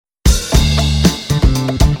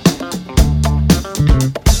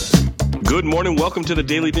morning. Welcome to the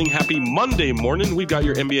Daily Ding. Happy Monday morning. We've got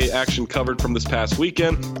your NBA action covered from this past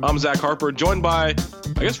weekend. I'm Zach Harper, joined by,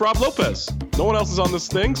 Rob Lopez. No one else is on this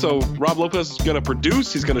thing, so Rob Lopez is going to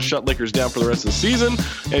produce. He's going to shut Lakers down for the rest of the season,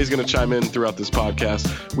 and he's going to chime in throughout this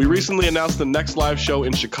podcast. We recently announced the next live show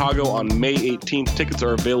in Chicago on May 18th. Tickets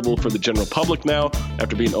are available for the general public now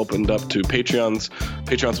after being opened up to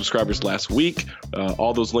Patreon subscribers last week.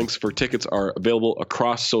 All those links for tickets are available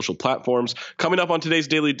across social platforms. Coming up on today's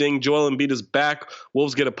Daily Ding, Joel Embiid is back.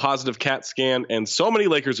 Wolves get a positive CAT scan, and so many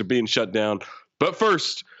Lakers are being shut down. But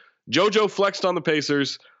first, JoJo flexed on the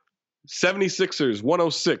Pacers. 76ers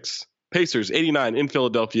 106, Pacers 89 in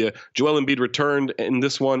Philadelphia. Joel Embiid returned in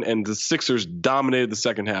this one, and the Sixers dominated the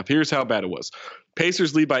second half. Here's how bad it was.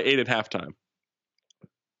 Pacers lead by 8 at halftime.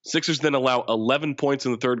 Sixers then allow 11 points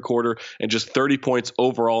in the third quarter and just 30 points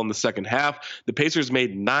overall in the second half. The Pacers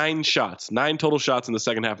made 9 total shots in the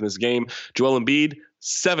second half of this game. Joel Embiid,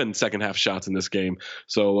 7 second half shots in this game.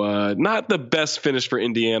 So not the best finish for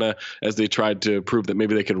Indiana as they tried to prove that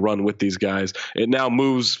maybe they could run with these guys. It now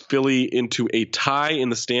moves Philly into a tie in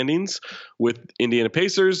the standings with Indiana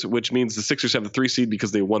Pacers, which means the Sixers have the 3 seed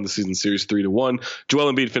because they won the season series 3-1.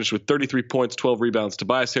 Joel Embiid finished with 33 points, 12 rebounds.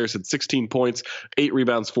 Tobias Harris had 16 points, 8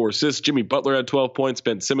 rebounds, 4 assists. Jimmy Butler had 12 points.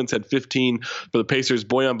 Ben Simmons had 15 for the Pacers.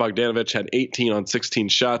 Bojan Bogdanovic had 18 on 16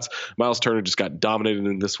 shots. Miles Turner just got dominated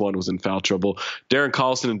in this one, was in foul trouble. Darren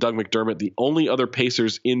Collison and Doug McDermott, the only other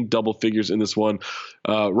Pacers in double figures in this one.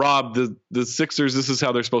 Rob, the Sixers, this is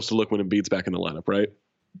how they're supposed to look when Embiid's back in the lineup, right?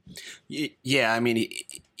 Yeah, I mean,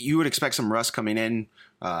 you would expect some rust coming in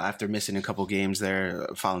after missing a couple games there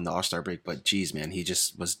following the All-Star break. But geez, man, he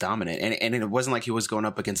just was dominant. And it wasn't like he was going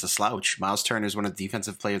up against a slouch. Miles Turner is one of the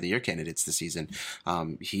Defensive Player of the Year candidates this season.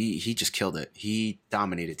 He just killed it. He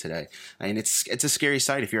dominated today. I mean, it's a scary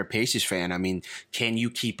sight if you're a Pacers fan. I mean, can you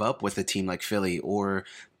keep up with a team like Philly or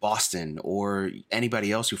Boston or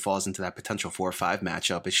anybody else who falls into that potential 4-5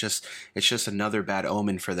 matchup? It's just another bad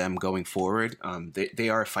omen for them going forward. They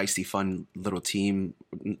are a feisty, fun little team.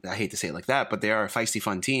 I hate to say it like that, but they are a feisty,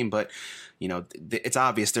 fun team. But you know, it's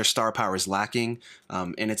obvious their star power is lacking,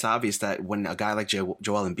 and it's obvious that when a guy like Joel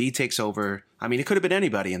Embiid takes over, I mean, it could have been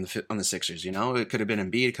anybody on the Sixers. You know, it could have been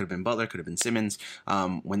Embiid, it could have been Butler, it could have been Simmons.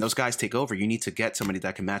 When those guys take over, you need to get somebody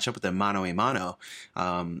that can match up with them mano a mano,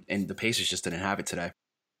 and the Pacers just didn't have it today.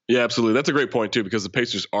 Yeah, absolutely. That's a great point, too, because the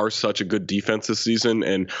Pacers are such a good defense this season.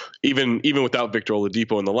 And even without Victor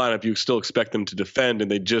Oladipo in the lineup, you still expect them to defend.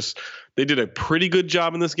 And they did a pretty good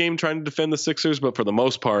job in this game trying to defend the Sixers. But for the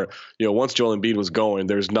most part, you know, once Joel Embiid was going,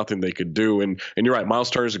 there's nothing they could do. And you're right, Miles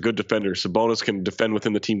Turner is a good defender. Sabonis can defend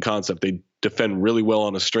within the team concept. They defend really well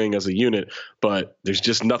on a string as a unit. But there's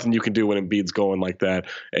just nothing you can do when Embiid's going like that.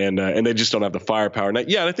 And they just don't have the firepower. And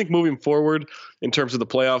I think moving forward in terms of the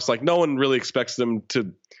playoffs, like no one really expects them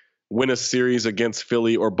to win a series against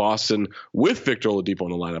Philly or Boston with Victor Oladipo in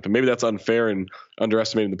the lineup. And maybe that's unfair and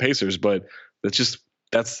underestimating the Pacers, but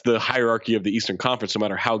that's the hierarchy of the Eastern Conference. No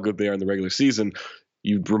matter how good they are in the regular season,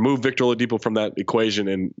 you remove Victor Oladipo from that equation.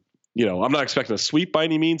 And, you know, I'm not expecting a sweep by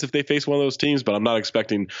any means if they face one of those teams, but I'm not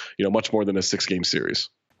expecting, you know, much more than a 6-game series.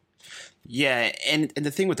 Yeah, and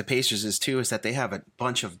the thing with the Pacers is that they have a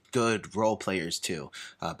bunch of good role players too.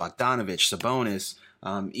 Bogdanovic, Sabonis,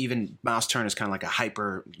 even Miles Turner is kind of like a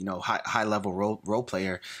hyper, you know, high level role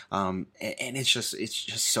player. And it's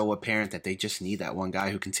just so apparent that they just need that one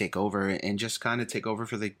guy who can take over and just kind of take over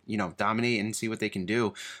for the, you know, dominate and see what they can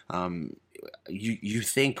do. You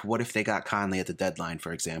think, what if they got Conley at the deadline,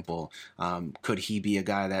 for example? Could he be a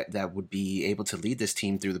guy that would be able to lead this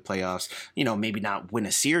team through the playoffs? You know, maybe not win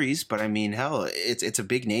a series, but I mean, hell, it's a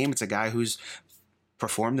big name. It's a guy who's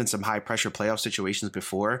performed in some high pressure playoff situations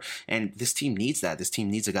before, and this team needs that. This team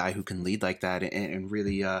needs a guy who can lead like that and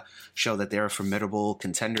really show that they're a formidable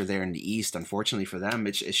contender there in the East. Unfortunately for them,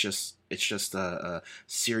 it's just a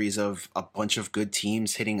series of a bunch of good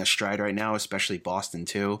teams hitting a stride right now, especially Boston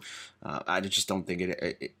too. I just don't think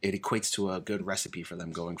it equates to a good recipe for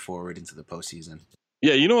them going forward into the postseason.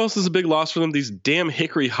 Yeah, you know what else is a big loss for them? These damn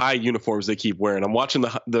Hickory High uniforms they keep wearing. I'm watching the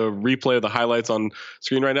replay of the highlights on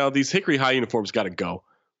screen right now. These Hickory High uniforms got to go.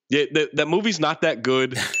 Yeah, that movie's not that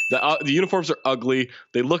good. The uniforms are ugly.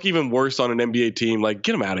 They look even worse on an NBA team. Like,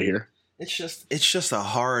 get them out of here. It's just a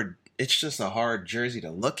hard jersey to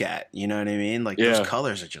look at. You know what I mean? Like, those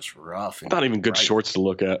colors are just rough. And not even good bright. shorts to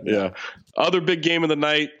look at. Yeah. Other big game of the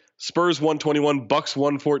night. Spurs 121, Bucks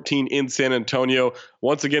 114 in San Antonio.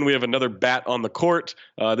 Once again, we have another bat on the court.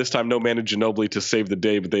 This time, no Manu Ginobili to save the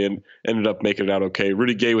day, but they ended up making it out okay.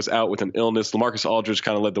 Rudy Gay was out with an illness. LaMarcus Aldridge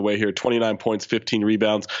kind of led the way here, 29 points, 15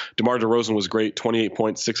 rebounds. DeMar DeRozan was great, 28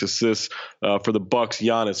 points, 6 assists. For the Bucks,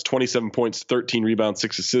 Giannis, 27 points, 13 rebounds,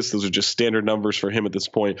 6 assists. Those are just standard numbers for him at this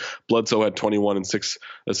point. Bledsoe had 21 and 6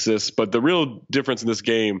 assists. But the real difference in this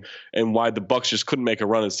game and why the Bucks just couldn't make a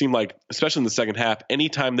run, it seemed like, especially in the second half,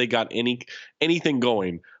 anytime they got anything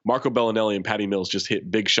going, Marco Bellinelli and Patty Mills just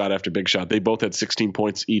hit big shot after big shot. They both had 16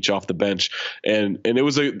 points each off the bench. And it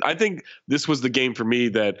was I think this was the game for me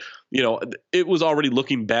that, it was already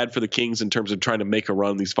looking bad for the Kings in terms of trying to make a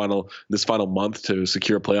run this final month to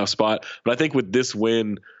secure a playoff spot. But I think with this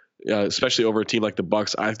win, especially over a team like the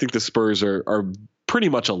Bucks, I think the Spurs are pretty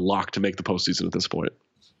much a lock to make the postseason at this point.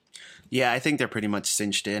 Yeah, I think they're pretty much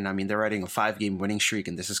cinched in. I mean, they're riding a 5-game winning streak,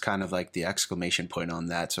 and this is kind of like the exclamation point on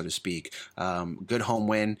that, so to speak. Good home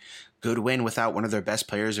win. Good win without one of their best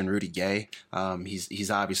players in Rudy Gay.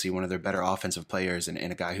 He's obviously one of their better offensive players and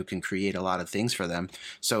a guy who can create a lot of things for them.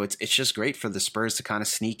 So it's just great for the Spurs to kind of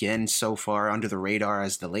sneak in so far under the radar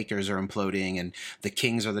as the Lakers are imploding and the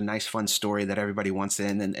Kings are the nice fun story that everybody wants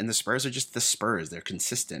in. And the Spurs are just the Spurs. They're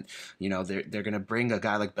consistent. They're going to bring a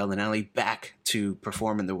guy like Bellinelli back to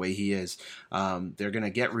perform in the way he is. They're going to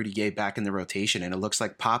get Rudy Gay back in the rotation. And it looks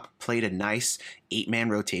like Pop played a nice 8-man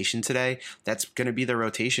rotation today. That's going to be their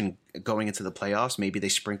rotation going into the playoffs. Maybe they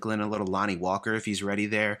sprinkle in a little Lonnie Walker if he's ready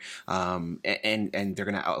there. And they're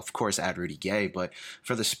going to, of course, add Rudy Gay. But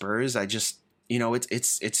for the Spurs, I just,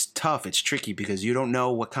 it's tough. It's tricky because you don't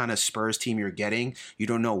know what kind of Spurs team you're getting. You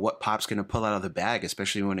don't know what Pop's going to pull out of the bag,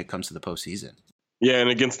 especially when it comes to the postseason. Yeah, and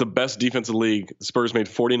against the best defense in the league, the Spurs made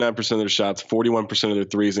 49% of their shots, 41% of their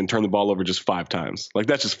threes, and turned the ball over just 5 times. Like,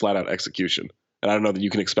 that's just flat-out execution. And I don't know that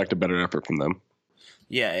you can expect a better effort from them.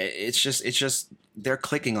 Yeah, it's just they're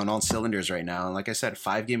clicking on all cylinders right now. And like I said,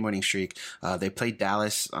 5-game winning streak. They played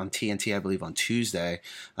Dallas on TNT, I believe, on Tuesday.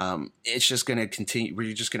 It's just going to continue.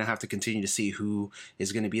 We're just going to have to continue to see who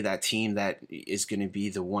is going to be that team that is going to be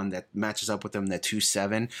the one that matches up with them, the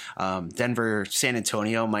 2-7. Denver, San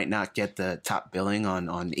Antonio might not get the top billing on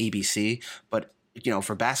ABC, but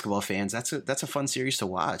for basketball fans, that's a fun series to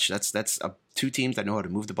watch. That's two teams that know how to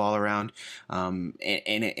move the ball around,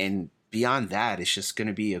 and beyond that, it's just going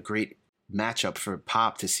to be a great matchup for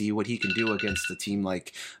Pop to see what he can do against a team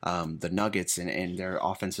like the Nuggets and their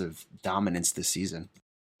offensive dominance this season.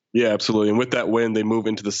 Yeah, absolutely. And with that win, they move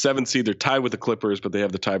into the 7th seed. They're tied with the Clippers, but they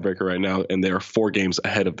have the tiebreaker right now, and they are 4 games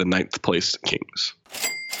ahead of the 9th place Kings.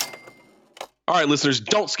 All right, listeners,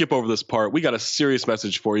 don't skip over this part. We got a serious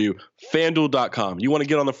message for you. FanDuel.com. You want to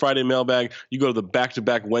get on the Friday mailbag? You go to the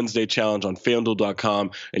back-to-back Wednesday challenge on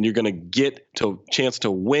FanDuel.com, and you're going to get a chance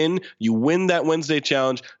to win. You win that Wednesday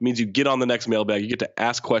challenge. It means you get on the next mailbag. You get to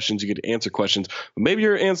ask questions. You get to answer questions. But maybe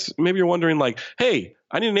you're wondering, like, hey,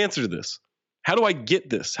 I need an answer to this. How do I get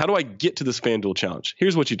this? How do I get to this FanDuel challenge?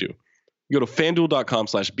 Here's what you do. You go to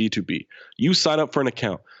FanDuel.com/B2B. You sign up for an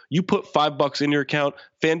account. You put $5 in your account.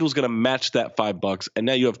 FanDuel's going to match that $5, and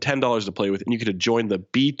now you have $10 to play with, and you get to join the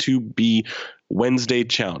B2B Wednesday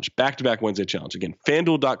Challenge, back-to-back Wednesday Challenge. Again,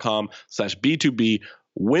 FanDuel.com/B2B.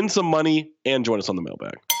 Win some money and join us on the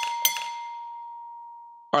mailbag.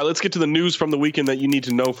 All right, let's get to the news from the weekend that you need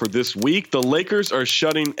to know for this week. The Lakers are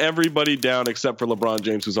shutting everybody down except for LeBron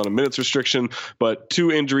James, who's on a minutes restriction, but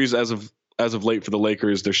 2 injuries as of late for the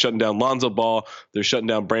Lakers. They're shutting down Lonzo Ball. They're shutting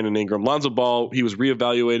down Brandon Ingram. Lonzo Ball, he was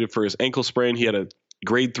reevaluated for his ankle sprain. He had a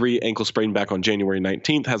grade 3 ankle sprain back on January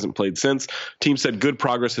 19th, hasn't played since. Team said good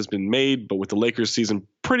progress has been made, but with the Lakers season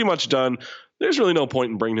pretty much done, there's really no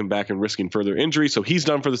point in bringing him back and risking further injury. So he's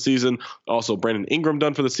done for the season. Also, Brandon Ingram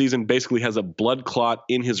done for the season. Basically has a blood clot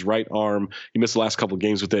in his right arm. He missed the last couple of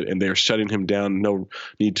games with it, and they are shutting him down. No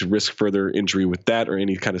need to risk further injury with that or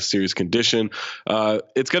any kind of serious condition.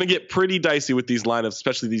 It's going to get pretty dicey with these lineups,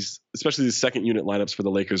 especially these second unit lineups for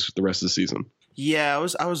the Lakers for the rest of the season. Yeah,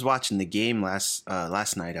 I was watching the game last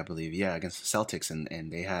night, I believe. Yeah, against the Celtics,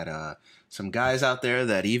 and they had some guys out there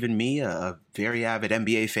that even me, a very avid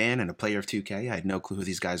NBA fan and a player of 2K, I had no clue who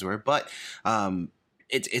these guys were. But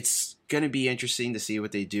it's going to be interesting to see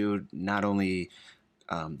what they do, not only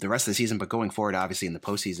the rest of the season, but going forward, obviously, in the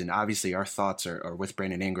postseason. Obviously, our thoughts are with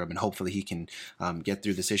Brandon Ingram, and hopefully he can get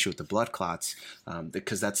through this issue with the blood clots,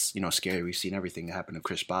 because that's, scary. We've seen everything that happened to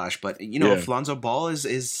Chris Bosh. But, if Lonzo Ball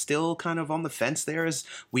is still kind of on the fence there, as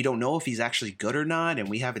we don't know if he's actually good or not, and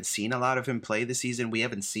we haven't seen a lot of him play this season. We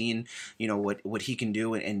haven't seen, what he can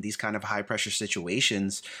do in these kind of high-pressure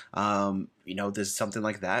situations. There's something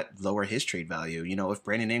like that lower his trade value. If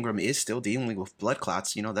Brandon Ingram is still dealing with blood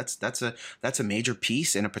clots, that's a major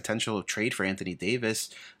piece in a potential trade for Anthony Davis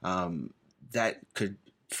that could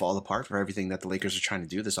fall apart for everything that the Lakers are trying to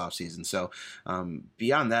do this offseason. So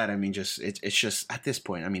beyond that, it's just at this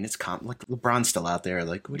point, it's like LeBron's still out there.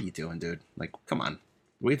 Like, what are you doing, dude? Like, come on.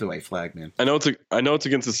 Wave the white flag, man. I know it's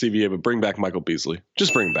against the CBA, but bring back Michael Beasley.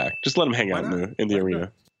 Just bring him back. Just let him hang out in the arena.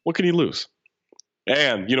 Not? What can he lose?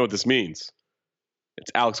 And you know what this means?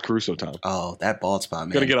 It's Alex Caruso time. Oh, that bald spot,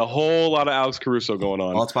 man. Gonna get a whole lot of Alex Caruso going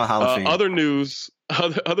on. Bald spot Hall of Fame. Other news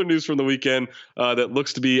from the weekend that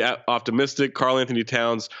looks to be optimistic. Karl Anthony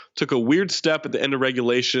Towns took a weird step at the end of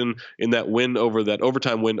regulation in that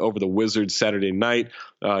overtime win over the Wizards Saturday night.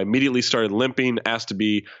 Immediately started limping, asked to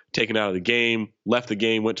be taken out of the game, left the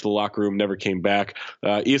game, went to the locker room, never came back.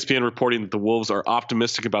 ESPN reporting that the Wolves are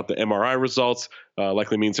optimistic about the MRI results.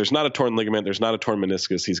 Likely means there's not a torn ligament, there's not a torn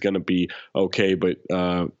meniscus. He's going to be okay, but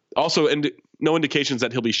also no indications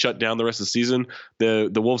that he'll be shut down the rest of the season.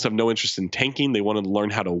 The Wolves have no interest in tanking. They want to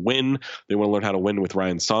learn how to win. They want to learn how to win with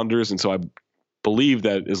Ryan Saunders. And so I believe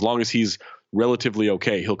that as long as he's relatively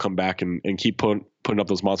okay, he'll come back and keep putting up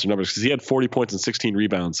those monster numbers, because he had 40 points and 16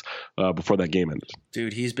 rebounds before that game ended.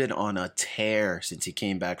 Dude, he's been on a tear since he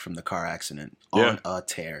came back from the car accident. On a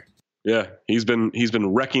tear. Yeah, he's been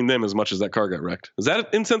wrecking them as much as that car got wrecked. Is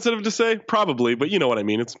that insensitive to say? Probably, but you know what I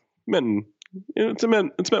mean. It's meant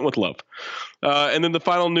with love. And then the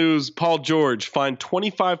final news: Paul George fined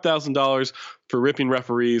 $25,000 for ripping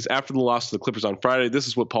referees after the loss to the Clippers on Friday. This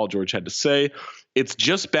is what Paul George had to say. It's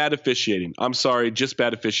just bad officiating. I'm sorry, just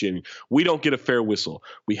bad officiating. We don't get a fair whistle.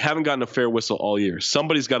 We haven't gotten a fair whistle all year.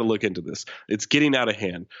 Somebody's got to look into this. It's getting out of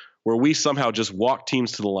hand, where we somehow just walk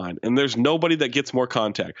teams to the line. And there's nobody that gets more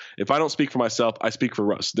contact. If I don't speak for myself, I speak for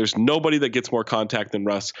Russ. There's nobody that gets more contact than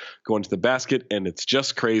Russ going to the basket, and it's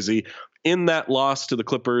just crazy. In that loss to the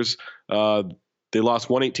Clippers, they lost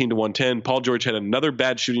 118-110. Paul George had another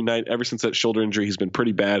bad shooting night. Ever since that shoulder injury, he's been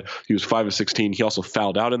pretty bad. He was 5 of 16. He also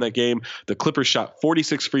fouled out in that game. The Clippers shot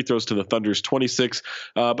 46 free throws to the Thunder's 26.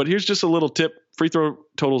 But here's just a little tip. Free throw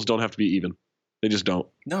totals don't have to be even. They just don't.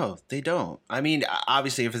 No, they don't.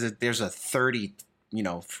 Obviously, if there's a 30,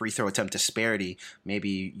 free throw attempt disparity,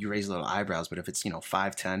 maybe you raise a little eyebrows. But if it's,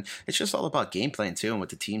 5-10, it's just all about game plan too and what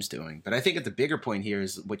the team's doing. But I think the bigger point here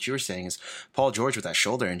is what you were saying is Paul George with that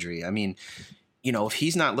shoulder injury. If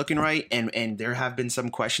he's not looking right, and there have been some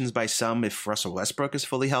questions by some if Russell Westbrook is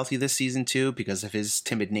fully healthy this season too, because of his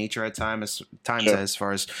timid nature at times Sure. as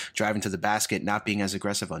far as driving to the basket, not being as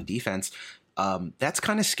aggressive on defense. That's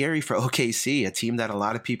kind of scary for OKC, a team that a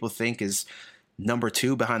lot of people think is number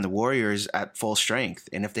 2 behind the Warriors at full strength.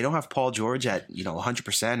 And if they don't have Paul George at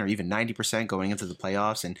 100% or even 90% going into the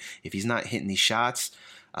playoffs, and if he's not hitting these shots,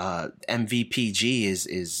 MVPG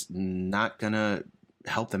is not gonna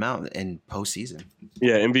help them out in postseason.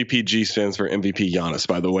 Yeah, MVPG stands for MVP Giannis,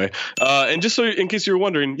 by the way. And just so in case you were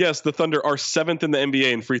wondering, yes, the Thunder are 7th in the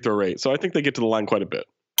NBA in free throw rate, so I think they get to the line quite a bit.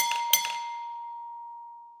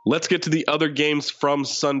 Let's get to the other games from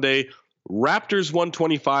Sunday. Raptors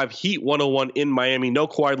 125, Heat 101 in Miami. No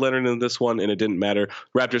Kawhi Leonard in this one, and it didn't matter.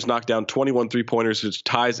 Raptors knocked down 21 three-pointers, which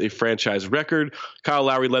ties a franchise record. Kyle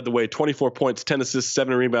Lowry led the way, 24 points, 10 assists,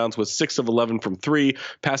 7 rebounds, with 6 of 11 from 3.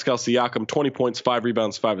 Pascal Siakam, 20 points, 5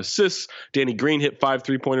 rebounds, 5 assists. Danny Green hit 5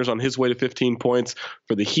 three-pointers on his way to 15 points.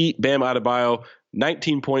 For the Heat, Bam Adebayo,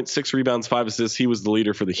 19 points, 6 rebounds, 5 assists. He was the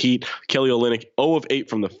leader for the Heat. Kelly Olynyk, 0 of 8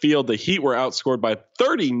 from the field. The Heat were outscored by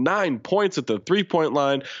 39 points at the three-point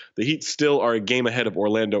line. The Heat still are a game ahead of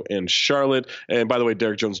Orlando and Charlotte. And by the way,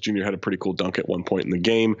 Derrick Jones Jr. had a pretty cool dunk at one point in the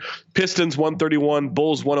game. Pistons 131,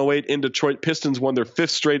 Bulls 108 in Detroit. Pistons won their 5th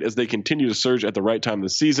straight as they continue to surge at the right time of the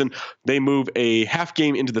season. They move a half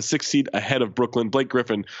game into the 6th seed ahead of Brooklyn. Blake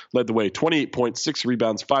Griffin led the way, 28 points, 6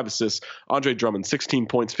 rebounds, 5 assists. Andre Drummond, 16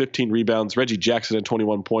 points, 15 rebounds. Reggie Jackson had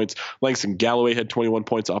 21 points. Langston Galloway had 21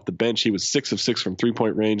 points off the bench. He was 6 of 6 from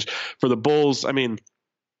three-point range. For the Bulls,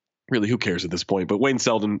 really, who cares at this point? But Wayne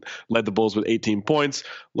Selden led the Bulls with 18 points.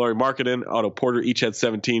 Lauri Markkanen, Otto Porter each had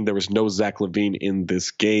 17. There was no Zach LaVine in this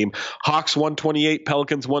game. Hawks 128,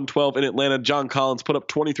 Pelicans 112 in Atlanta. John Collins put up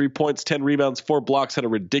 23 points, 10 rebounds, 4 blocks, had a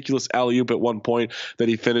ridiculous alley-oop at one point that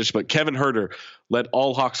he finished. But Kevin Huerter led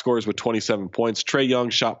all Hawks scorers with 27 points. Trae Young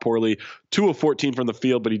shot poorly, 2 of 14 from the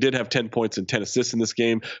field, but he did have 10 points and 10 assists in this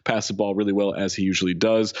game. Passed the ball really well, as he usually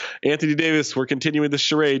does. Anthony Davis, we're continuing the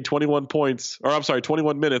charade, 21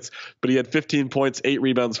 minutes, but he had 15 points, 8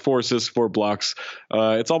 rebounds, 4 assists, 4 blocks.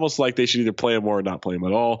 It's almost like they should either play him more or not play him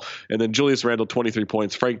at all. And then Julius Randle, 23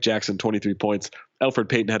 points. Frank Jackson, 23 points. Elfrid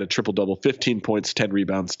Payton had a triple-double, 15 points, 10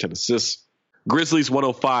 rebounds, 10 assists. Grizzlies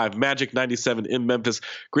 105, Magic 97 in Memphis.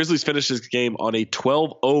 Grizzlies finished this game on a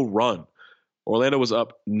 12-0 run. Orlando was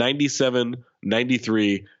up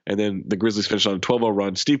 97-93, and then the Grizzlies finished on a 12-0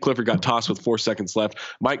 run. Steve Clifford got tossed with 4 seconds left.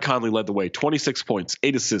 Mike Conley led the way, 26 points,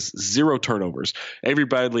 8 assists, 0 turnovers. Avery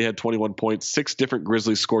Bradley had 21 points. 6 different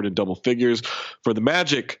Grizzlies scored in double figures. For the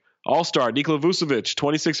Magic, All-Star Nikola Vucevic,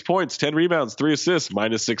 26 points, 10 rebounds, 3 assists,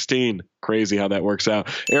 minus 16. Crazy how that works out.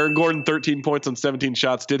 Aaron Gordon, 13 points on 17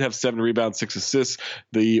 shots, did have 7 rebounds, 6 assists.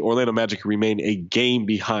 The Orlando Magic remain a game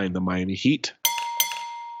behind the Miami Heat.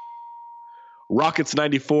 Rockets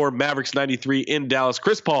 94, Mavericks 93 in Dallas.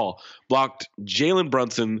 Chris Paul blocked Jalen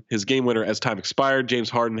Brunson, his game winner, as time expired. James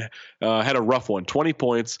Harden had a rough one, 20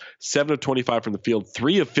 points, 7 of 25 from the field,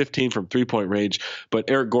 3 of 15 from three-point range. But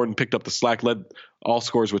Eric Gordon picked up the slack, led all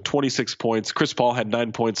scores with 26 points. Chris Paul had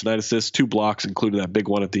 9 points, 9 assists, 2 blocks, including that big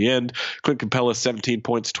one at the end. Clint Capella, 17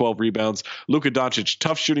 points, 12 rebounds. Luka Doncic,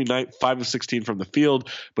 tough shooting night, 5 of 16 from the field,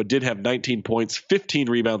 but did have 19 points,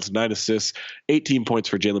 15 rebounds, 9 assists, 18 points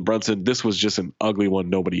for Jalen Brunson. This was just an ugly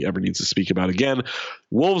one nobody ever needs to speak about again.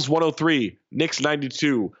 Wolves 103, Knicks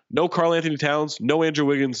 92. No Karl Anthony Towns, no Andrew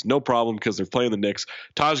Wiggins, no problem because they're playing the Knicks.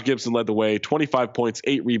 Taj Gibson led the way, 25 points,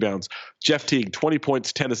 8 rebounds. Jeff Teague, 20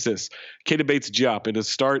 points, 10 assists. Keita Bates-Diop in his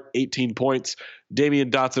start, 18 points.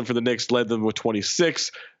 Damian Dotson for the Knicks led them with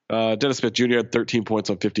 26. Dennis Smith Jr. had 13 points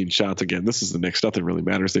on 15 shots. Again, this is the Knicks. Nothing really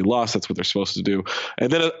matters. They lost. That's what they're supposed to do.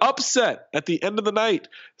 And then an upset at the end of the night.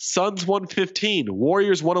 Suns 115,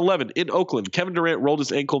 Warriors 111 in Oakland. Kevin Durant rolled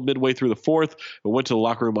his ankle midway through the fourth, but went to the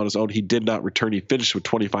locker room on his own. He did not return. He finished with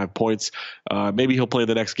 25 points. Maybe he'll play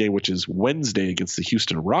the next game, which is Wednesday against the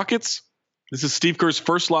Houston Rockets. This is Steve Kerr's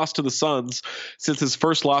first loss to the Suns since his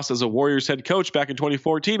first loss as a Warriors head coach back in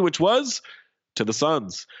 2014, which was to the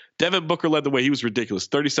Suns. Devin Booker led the way. He was ridiculous.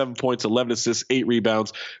 37 points, 11 assists, 8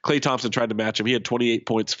 rebounds. Klay Thompson tried to match him. He had 28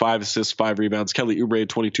 points, 5 assists, 5 rebounds. Kelly Oubre had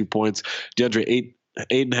 22 points. DeAndre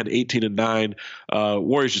Ayton had 18 and 9.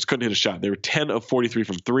 Warriors just couldn't hit a shot. They were 10 of 43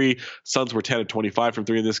 from 3. Suns were 10 of 25 from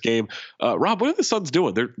 3 in this game. Rob, what are the Suns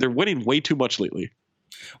doing? They're winning way too much lately.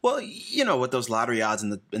 Well, you know, with those lottery odds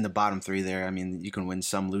in the bottom 3 there, I mean, you can win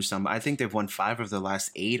some, lose some. I think they've won 5 of their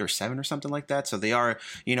last 8 or 7 or something like that. So they are,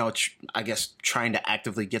 you know, I guess trying to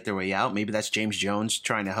actively get their way out. Maybe that's James Jones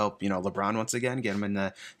trying to help, you know, LeBron once again, get him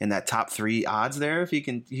in that top 3 odds there if he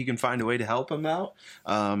can find a way to help him out.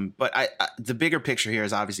 But the bigger picture here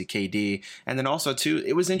is obviously KD, and then also too,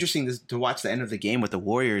 it was interesting to watch the end of the game with the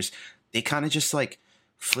Warriors. They kind of just like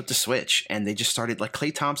flipped the switch and they just started, like,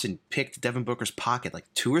 Klay Thompson picked Devin Booker's pocket like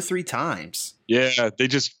 2 or 3 times. Yeah, they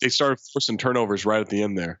started forcing turnovers right at the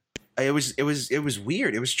end there. It was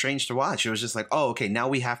weird. It was strange to watch. It was just like, oh, okay, now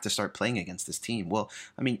we have to start playing against this team. Well,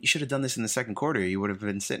 I mean, you should have done this in the second quarter. You would have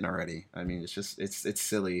been sitting already. I mean, it's just it's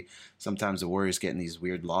silly. Sometimes the Warriors getting these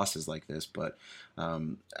weird losses like this, but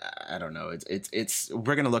I don't know. It's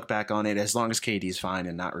we're gonna look back on it as long as KD's fine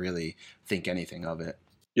and not really think anything of it.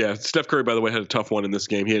 Yeah, Steph Curry, by the way, had a tough one in this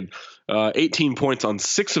game. He had 18 points on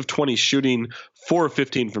 6 of 20 shooting, 4 of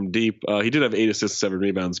 15 from deep. He did have 8 assists, 7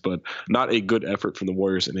 rebounds, but not a good effort from the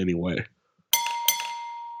Warriors in any way.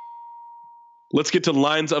 Let's get to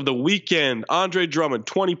lines of the weekend. Andre Drummond,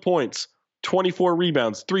 20 points, 24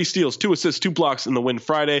 rebounds, 3 steals, 2 assists, 2 blocks in the win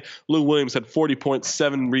Friday. Lou Williams had 40 points,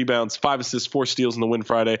 7 rebounds, 5 assists, 4 steals in the win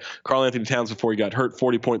Friday. Karl Anthony Towns, before he got hurt,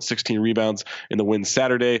 40 points, 16 rebounds in the win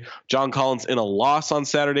Saturday. John Collins in a loss on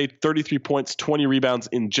Saturday, 33 points, 20 rebounds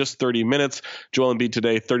in just 30 minutes. Joel Embiid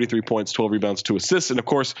today, 33 points, 12 rebounds, 2 assists. And of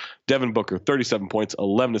course, Devin Booker, 37 points,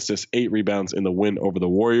 11 assists, 8 rebounds in the win over the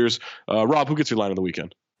Warriors. Rob, who gets your line of the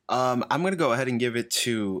weekend? I'm going to go ahead and give it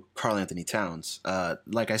to Karl Anthony Towns.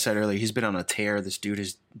 Like I said earlier, he's been on a tear. This dude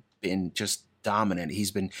has been just dominant.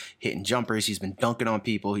 He's been hitting jumpers. He's been dunking on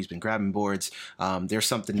people. He's been grabbing boards. There's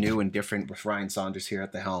something new and different with Ryan Saunders here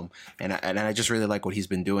at the helm. And I just really like what he's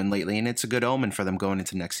been doing lately. And it's a good omen for them going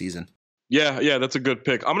into next season. Yeah, that's a good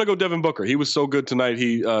pick. I'm going to go Devin Booker. He was so good tonight.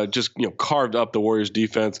 He just carved up the Warriors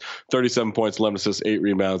defense, 37 points, 11 assists, 8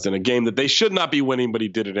 rebounds in a game that they should not be winning, but he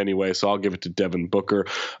did it anyway. So I'll give it to Devin Booker.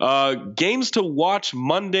 Games to watch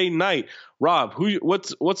Monday night. Rob,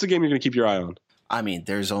 what's the game you're going to keep your eye on? I mean,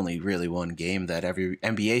 there's only really one game that every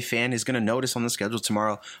NBA fan is going to notice on the schedule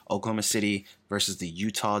tomorrow: Oklahoma City versus the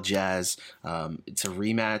Utah Jazz. It's a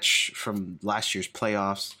rematch from last year's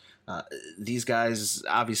playoffs. These guys,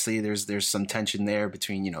 obviously, there's some tension there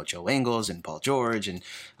between, Joe Ingles and Paul George, and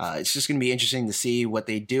it's just going to be interesting to see what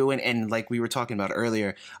they do. And like we were talking about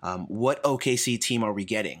earlier, what OKC team are we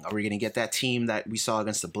getting? Are we going to get that team that we saw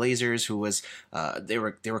against the Blazers, who was they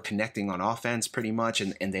were connecting on offense pretty much,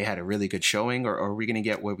 and they had a really good showing, or are we going to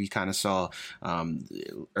get what we kind of saw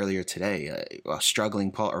earlier today,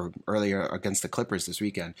 struggling Paul, or earlier against the Clippers this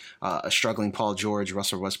weekend, a struggling Paul George,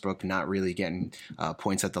 Russell Westbrook not really getting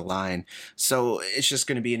points at the line. So it's just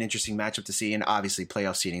going to be an interesting matchup to see, and obviously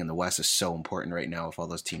playoff seeding in the West is so important right now with all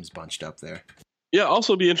those teams bunched up there. Yeah,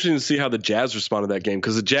 also be interesting to see how the Jazz respond to that game,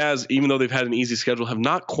 because the Jazz, even though they've had an easy schedule, have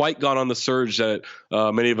not quite gone on the surge that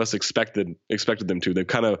many of us expected them to. They've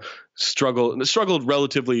kind of struggled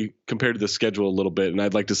relatively compared to the schedule a little bit, and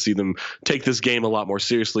I'd like to see them take this game a lot more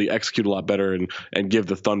seriously, execute a lot better, and give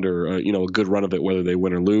the Thunder a good run of it, whether they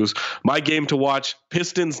win or lose. My game to watch: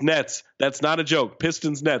 Pistons Nets. That's not a joke.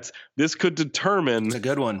 Pistons Nets. This could determine a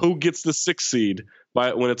good one. Who gets the 6th seed.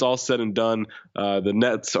 When it's all said and done. The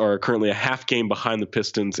Nets are currently a half game behind the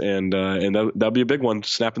Pistons, and that'll be a big one,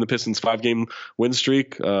 snapping the Pistons' 5-game win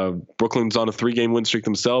streak. Brooklyn's on a 3-game win streak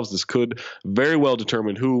themselves. This could very well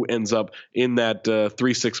determine who ends up in that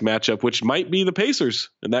 3-6 matchup, which might be the Pacers,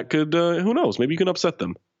 and that could, who knows, maybe you can upset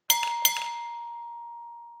them.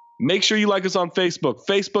 Make sure you like us on Facebook,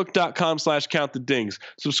 facebook.com/countthedings.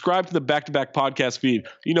 Subscribe to the Back-to-Back podcast feed.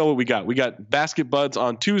 You know what we got. We got Basket Buds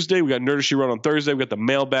on Tuesday. We got Nerder She Wrote on Thursday. We got the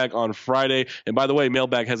Mailbag on Friday. And by the way,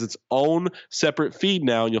 Mailbag has its own separate feed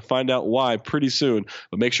now, and you'll find out why pretty soon.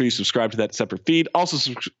 But make sure you subscribe to that separate feed.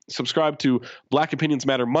 Also, subscribe to Black Opinions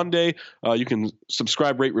Matter Monday. You can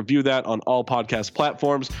subscribe, rate, review that on all podcast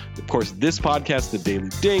platforms. Of course, this podcast, The Daily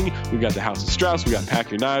Ding. We've got the House of Strauss. We got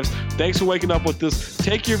Pack Your Knives. Thanks for waking up with this.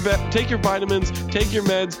 Take your vitamins, take your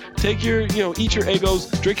meds, eat your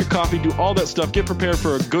Eggos, drink your coffee, do all that stuff. Get prepared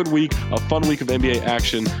for a good week, a fun week of NBA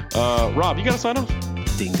action. Rob, you got to sign off?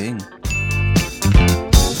 Ding, ding.